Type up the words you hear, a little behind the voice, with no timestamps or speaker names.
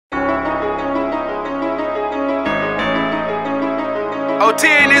OT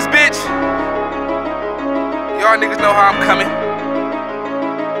in this bitch. Y'all niggas know how I'm coming.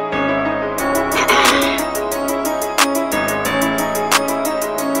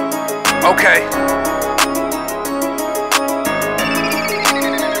 Okay.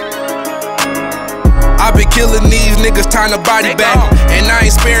 I been killing these niggas, time to body bag. And I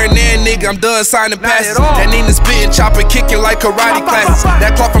ain't sparing that nigga, I'm done signing passes. That Nina spitting, chopping, kicking like karate classes.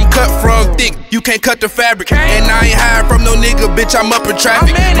 That cloth I'm cut from thick, you can't cut the fabric. And I ain't hired from no nigga, bitch, I'm up in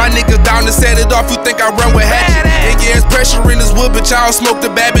traffic. My niggas down to set it off, you think I run with hatchet. And yeah, it's pressure in this wood, bitch, I don't smoke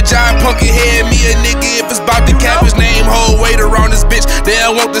the babbage. I punkin' head me a nigga if it's bout the cabbage. Name whole weight around this bitch, they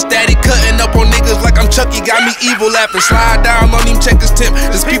don't want the static. Cutting up on niggas like I'm Chucky, got me evil laughing. Slide down on him, check his temp,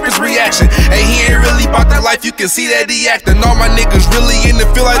 just peep his reaction. And he ain't really about that life, you can see that he acting. All my niggas really in the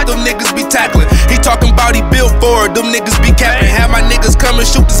feel like them niggas be tackling. He talking about he built for it, them niggas be capping. Have my niggas come and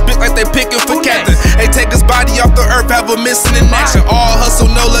shoot this bitch like they picking for captain. They take his body off the earth, have a missing in action. All hustle,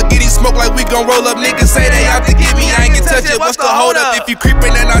 no luck, get him smoke like we gon' roll up. Niggas say they out to get me, I ain't get touch it, what's the hold up? If you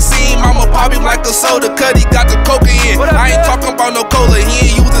creepin' and I see him, I'ma pop him like a soda. Cut, he got the coca in, I ain't talking about no cola. He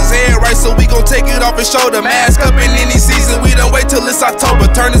ain't use his head right, so we gon' take it off his shoulder. Mask up in any season, we don't wait till it's October.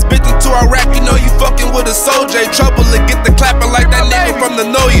 Turn this bitch into a rap, you know you fucking with a soldier. Trouble to get the clapping like that nigga from the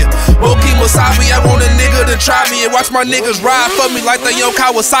Noya. Woki Musabi, I want a nigga to try me and watch my niggas ride for me like the young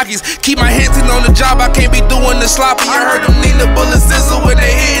Kawasaki's. Keep my hands in on the job, I can't be doing the sloppy. You heard them need the bullet sizzle when they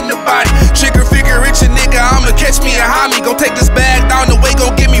hitting the body. Trigger figure rich a nigga, I'ma catch me and hide me. Gon' take this bag down the way,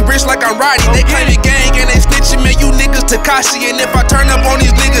 gon' get me rich like I'm Roddy. They claim the gang and they snitching, man, you niggas Takashi. And if I turn up on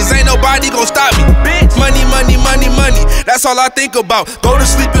these niggas, ain't nobody gon' stop me. Money, money, money, money, that's all I think about. Go to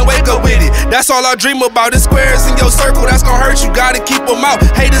sleep and wake up with it, that's all I dream about. It's squares in your circle, that's gon' hurt you, gotta keep them out.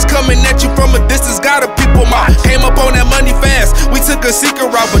 Haters coming at you from a distance, gotta peep them out. Came up on that money fast, we took a secret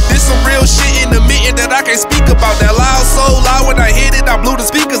route. But this some real shit in the meeting that I can't speak about. That loud, so loud, when I hit it, I blew the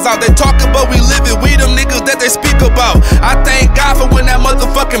speakers out. They talking but we live it, we them niggas that they speak about. I thank God for when that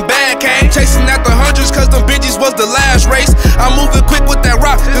motherfucking bag came. Chasing at the hundreds cause them bitches was the last race. I'm moving quick with that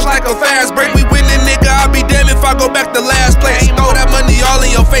rock, just like a fast break. We winning, nigga, I'll be damned if I go back to last place. Throw that money all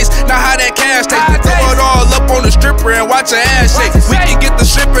in your face, now how that cash tastes. Throw it all up on the stripper and watch her ass shake. We can get the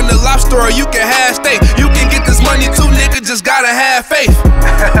shrimp and the lobster or you can have steak. You can get this money too, nigga, just gotta have faith.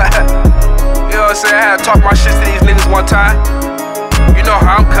 You know what I'm saying? I had to talk my shit to these niggas one time. You know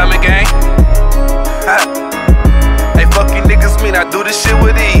how I'm coming, gang. Hey, fuck you niggas mean I do this shit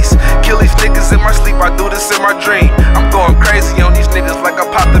with ease. Kill these niggas in my sleep, I do this in my dream. I'm going crazy on these niggas like a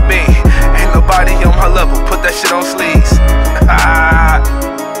pop.